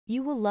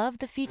You will love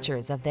the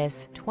features of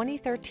this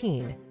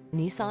 2013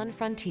 Nissan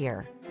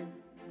Frontier.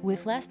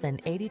 With less than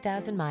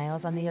 80,000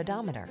 miles on the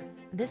odometer,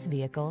 this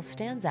vehicle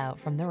stands out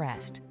from the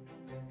rest.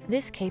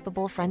 This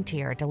capable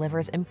Frontier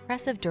delivers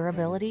impressive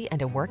durability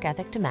and a work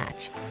ethic to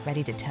match.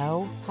 Ready to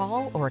tow,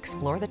 haul, or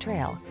explore the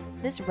trail,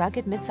 this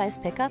rugged midsize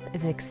pickup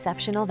is an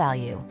exceptional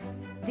value.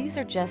 These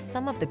are just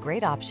some of the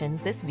great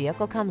options this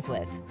vehicle comes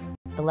with: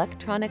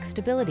 electronic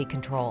stability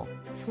control,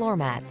 floor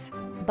mats,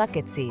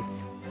 bucket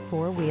seats,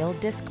 four-wheel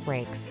disc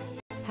brakes,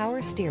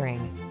 power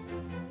steering.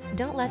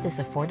 Don't let this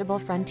affordable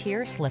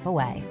Frontier slip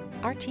away.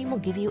 Our team will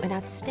give you an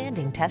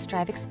outstanding test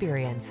drive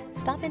experience.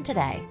 Stop in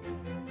today.